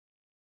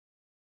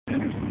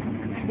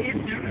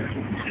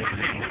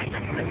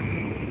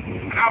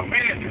How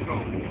fast you go?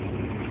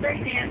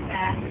 Pretty damn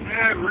fast.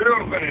 Yeah,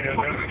 real fast.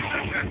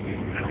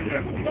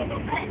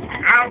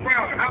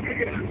 How big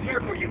is the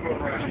circle you go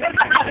around?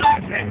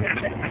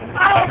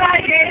 Oh my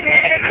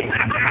goodness!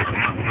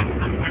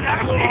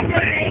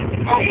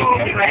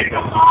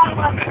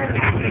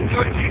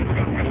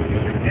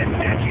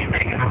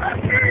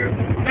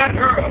 Not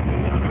her.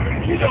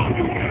 You don't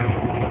do that.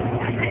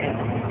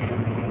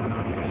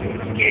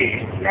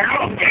 Scared. Now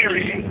I'm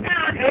scared. No,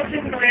 just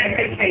a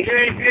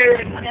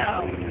vacation.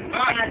 No,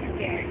 I'm not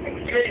scared.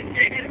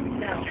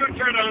 No. You'll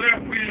turn the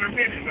left way in a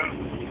minute, though.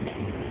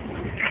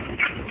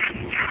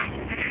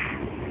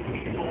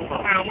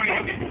 Now, wait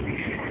a minute.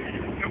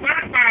 If I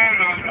find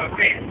a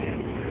vest,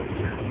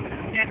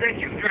 and then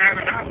you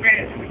driving, how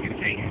fast would you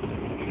take it?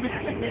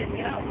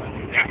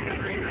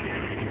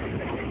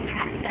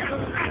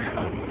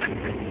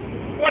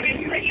 What did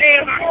you say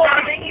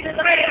about wait a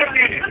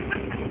minute.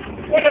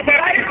 What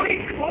about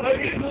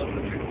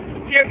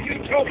if you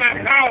told my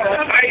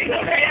car,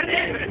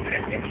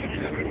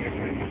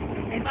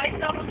 if I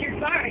stumbled your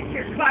car,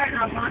 you're firing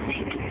off on me.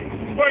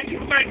 well, you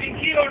might be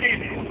killed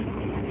in it.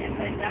 If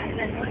I die,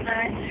 then what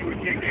I? You would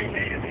take that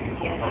chance.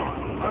 Yes.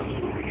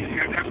 You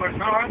got that much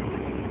hard?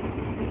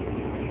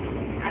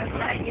 I'm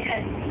not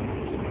yet.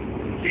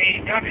 You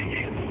ain't done it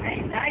yet. I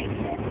ain't died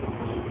yet.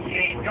 You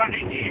ain't done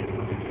it yet.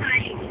 I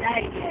ain't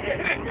died yet.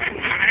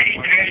 I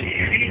ain't done it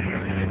yet either.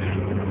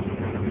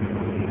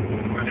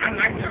 But I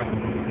like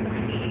that.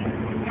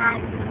 Now,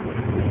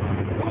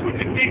 who was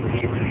the big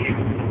people here?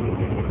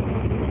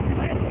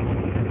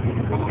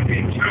 Who was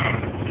in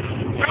charge?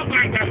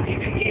 Somebody got to be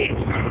the head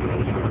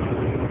charge.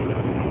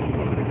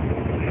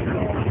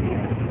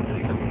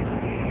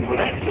 When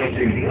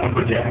accessing the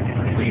upper deck,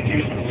 please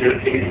use the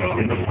staircase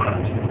in the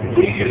front.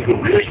 Please use the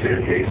rear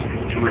staircase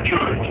to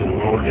return to the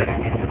lower deck.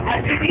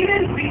 Al subir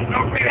el piso,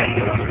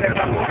 por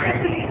favor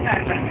utilizar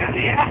la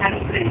escalera al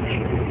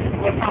frente.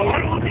 Por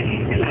favor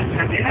utilice las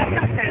escaleras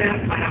traseras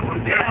para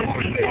volver al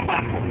piso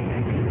bajo.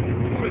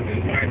 Who is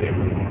this right there?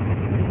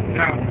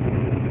 Now,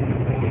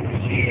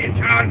 she in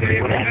charge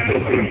of When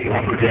accessing the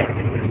upper deck,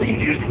 please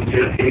use the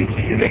staircase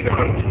in the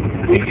front.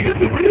 Please use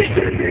the rear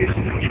staircase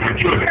to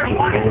return to the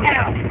lower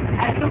deck.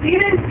 Al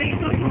subir el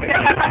piso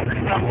superior, por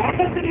favor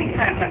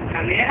utilizar la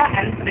escalera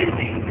al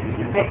frente.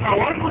 Por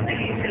favor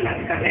utilice las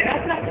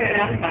escaleras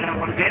traseras para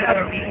volver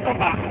al piso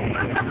bajo.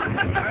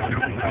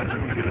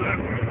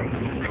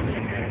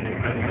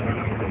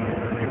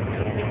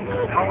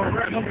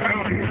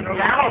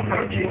 Now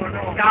approaching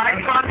Sky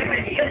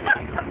Condominium.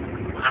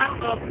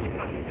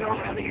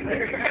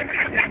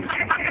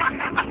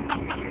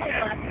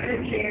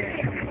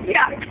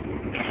 Yeah.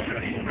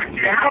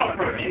 Now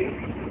approaching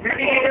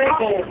Riviera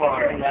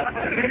Boulevard,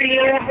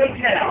 Riviera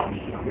Hotel,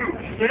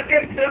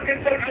 Circus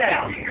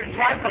Hotel.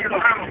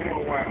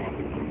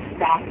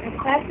 Stop the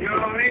question.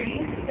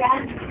 Please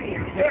stand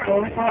clear. The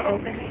doors are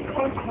opening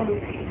or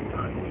closing.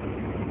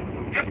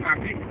 That's my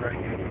people right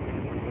there.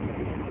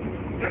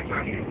 That's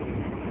my people.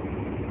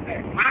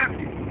 That's my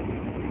people.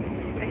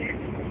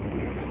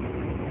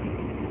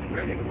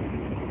 Ready?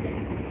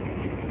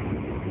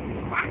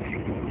 My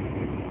people.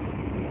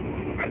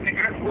 I think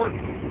I'm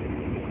working.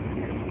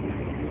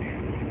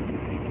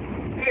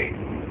 Hey,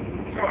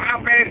 so how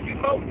fast you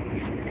go?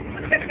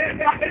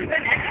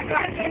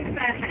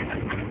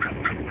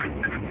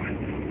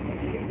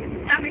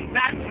 How many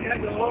times are you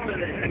going to go over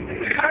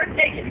this? Start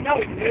taking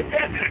notes.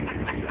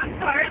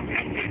 Start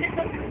taking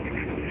notes.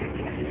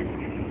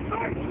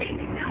 Start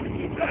taking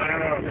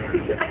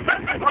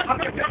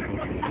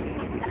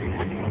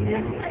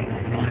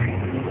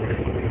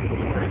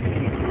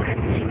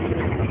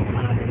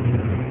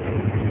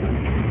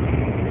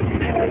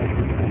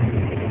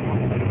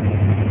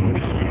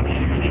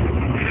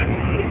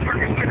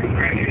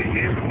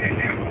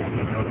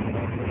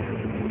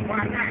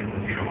Why not?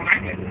 You don't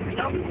like it?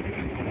 Nope.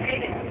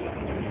 Hate it.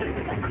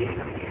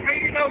 How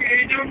you know you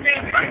ain't doing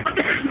that?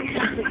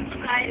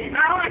 Excited. No,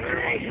 I'm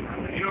excited.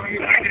 You know you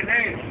like it,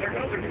 hey.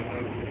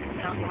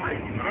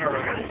 All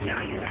right.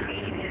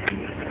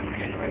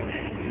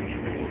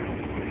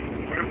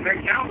 What if that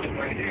counts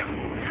right here? You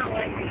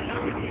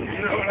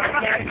know, like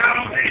that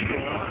counts.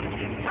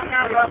 I'm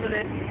not loving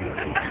it.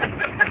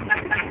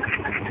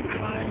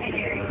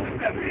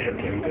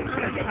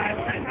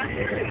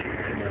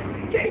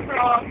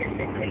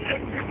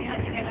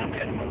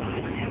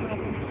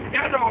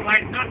 Y'all don't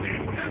like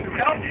nothing.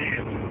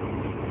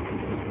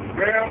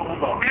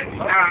 Well, that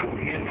stop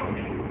is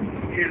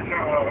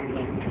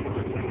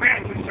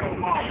Master So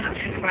Long.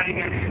 Anybody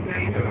got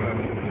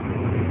anything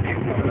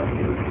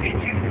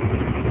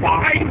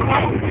why you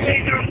call it?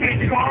 They don't get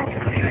you off.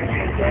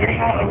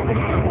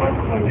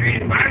 You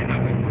didn't buy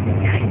nothing.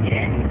 Yeah, I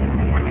did.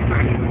 What you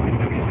buy?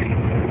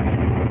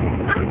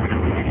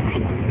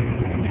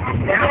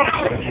 Now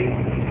approaching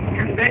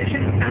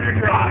Convention Center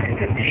Drive,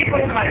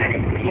 Cathedral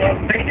Lane, Las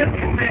Vegas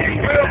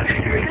Convention Center.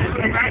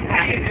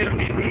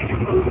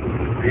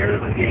 Rear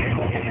of the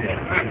vehicle.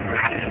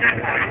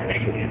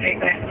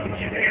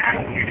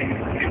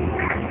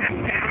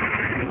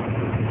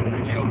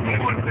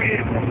 You You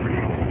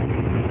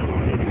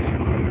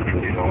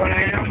know what I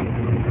am?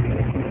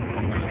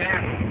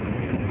 Yeah.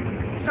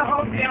 So,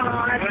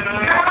 John.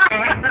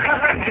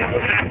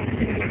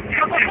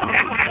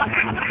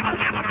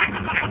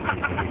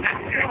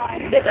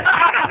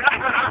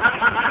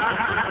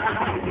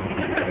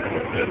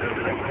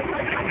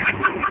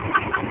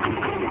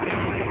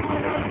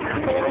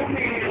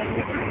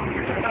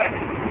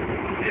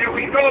 There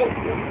we go.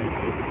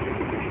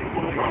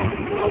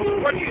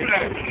 What do you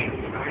like? I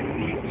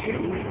need you.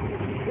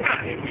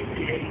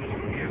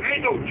 It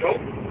ain't no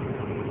joke.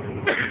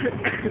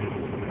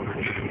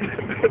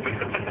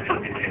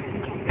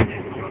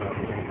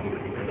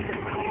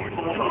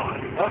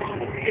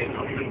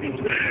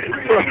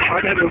 I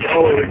got this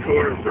all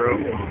recorded, bro.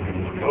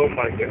 Oh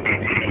my god.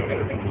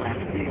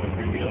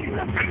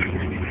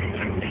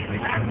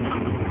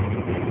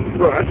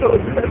 Bro, I told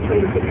you that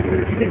thing.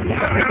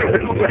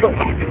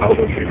 I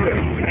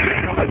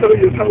told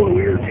you it's hella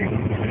weird.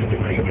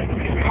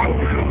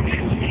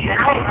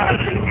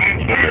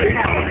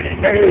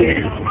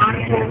 Hey,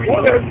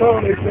 what that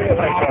song they said,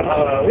 like,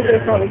 what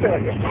that song they said,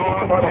 like,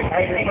 come on at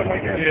night or something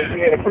like that?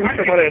 Yeah, the priest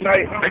come on at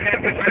night.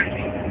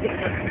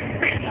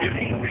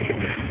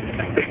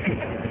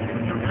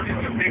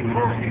 Big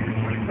world.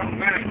 Come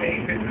back,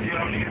 baby. You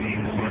don't need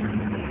anymore.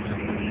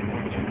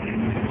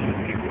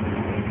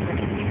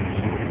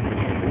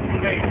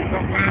 Hey,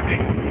 come find me.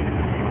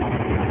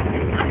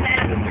 I'm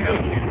happy.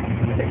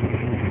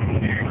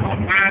 Come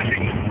find me.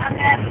 I'm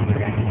happy.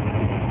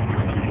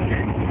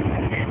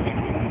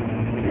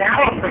 Now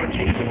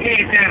approaching. Hey,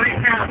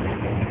 man.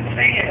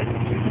 Say it.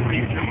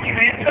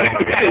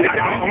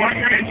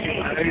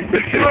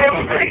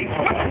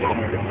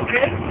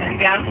 And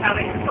down how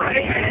they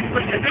pray. And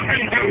put the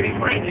different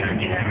way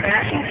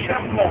fashion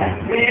shop mall.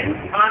 When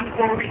on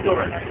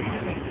corridor.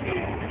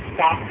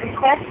 Stop the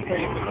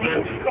question.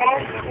 Please call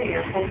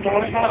clear for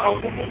doors are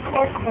open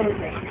or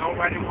closing.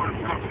 Nobody wants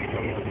to talk to you.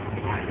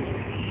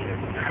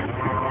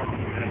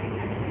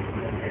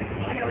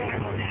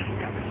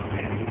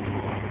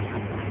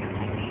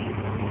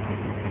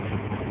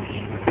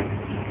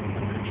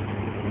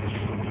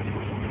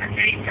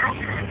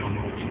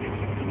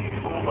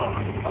 Hold on.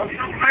 Oh, you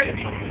don't like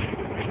me.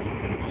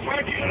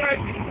 Why do you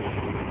like me?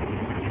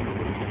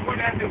 What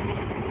I do?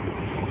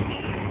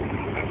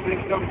 I said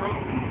something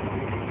wrong.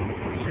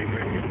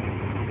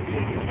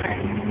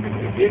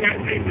 Did I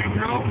say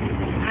something wrong?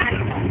 I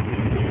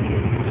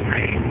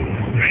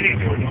didn't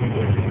do it no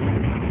more.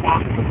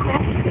 Stop the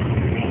question.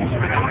 Please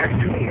call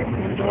clear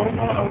for doors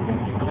are open or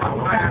closing.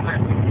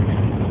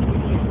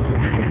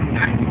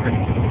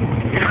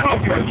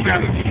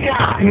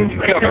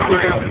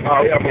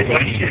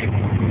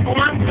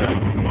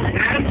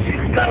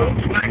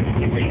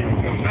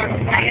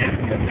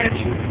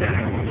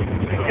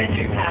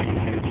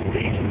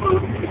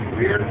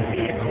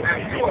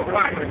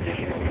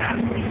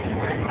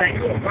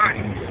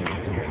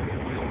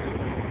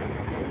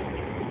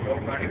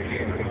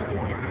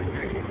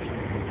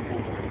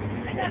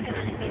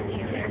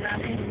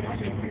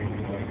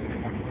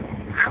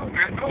 I don't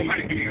got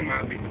nobody getting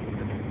my business.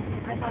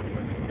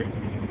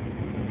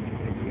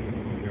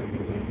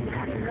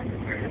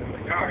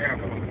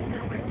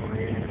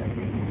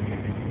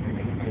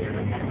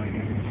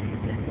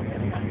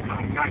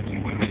 Not you.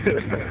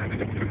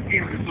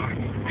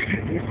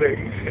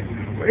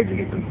 Where'd you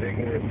get this thing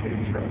in this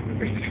page from?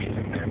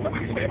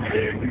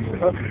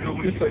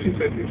 She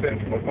said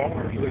from a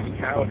farm, so there's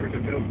cows or the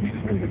milk.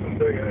 Where'd you get this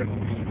thing in?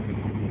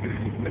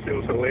 That shit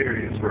was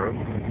hilarious, bro.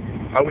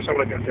 I wish I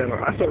would have got that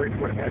on. I started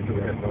recording after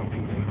that, though.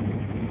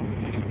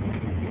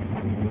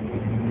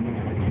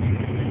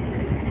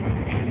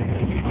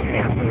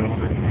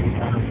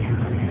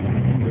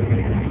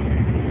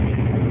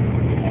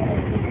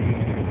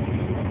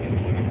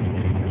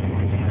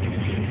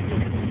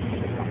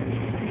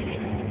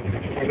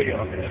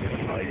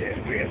 Oh yeah,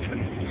 we have to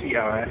see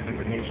our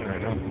information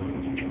right now.